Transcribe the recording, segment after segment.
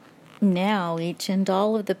Now each and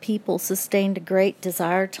all of the people sustained a great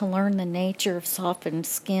desire to learn the nature of softened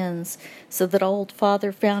skins, so that old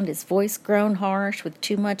father found his voice grown harsh with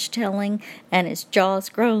too much telling, and his jaws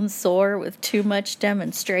grown sore with too much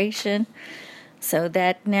demonstration, so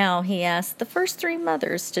that now he asked the first three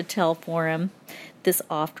mothers to tell for him this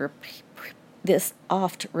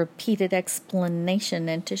oft repeated explanation,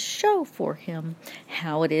 and to show for him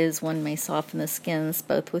how it is one may soften the skins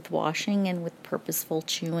both with washing and with purposeful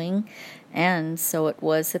chewing. And so it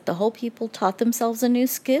was that the whole people taught themselves a new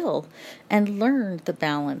skill, and learned the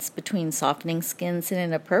balance between softening skins in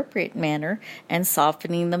an appropriate manner and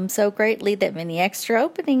softening them so greatly that many extra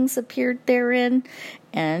openings appeared therein.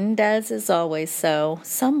 And as is always so,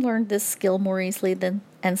 some learned this skill more easily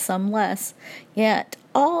and some less, yet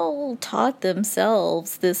all taught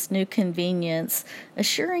themselves this new convenience,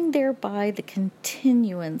 assuring thereby the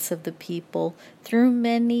continuance of the people through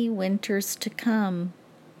many winters to come.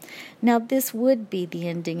 Now this would be the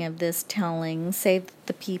ending of this telling, save that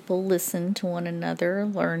the people listened to one another,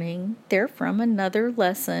 learning therefrom another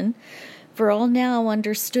lesson, for all now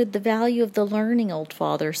understood the value of the learning old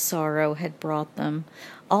father's sorrow had brought them.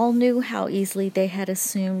 All knew how easily they had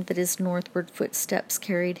assumed that his northward footsteps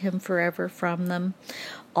carried him forever from them.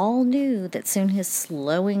 All knew that soon his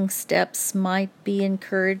slowing steps might be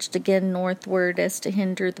encouraged again northward, as to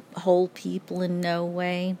hinder the whole people in no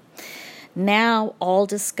way. Now all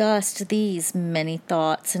discussed these many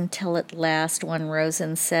thoughts, until at last one rose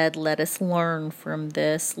and said, "Let us learn from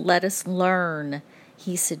this. Let us learn,"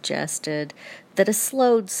 he suggested, "that a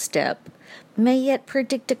slowed step may yet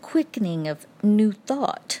predict a quickening of new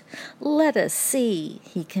thought. Let us see,"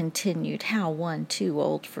 he continued, "how one too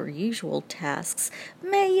old for usual tasks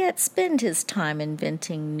may yet spend his time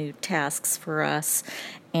inventing new tasks for us.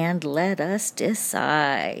 And let us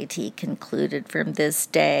decide," he concluded, "from this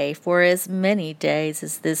day, for as many days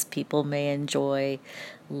as this people may enjoy.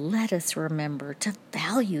 Let us remember to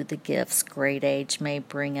value the gifts great age may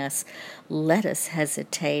bring us. Let us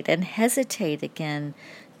hesitate and hesitate again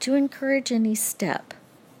to encourage any step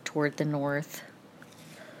toward the north."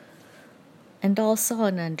 And all saw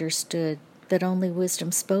and understood that only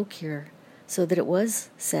wisdom spoke here, so that it was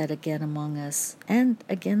said again among us, and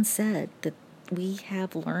again said, that we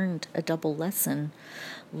have learned a double lesson.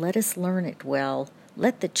 Let us learn it well.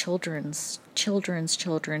 Let the children's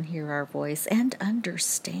children hear our voice and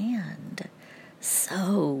understand.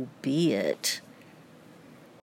 So be it.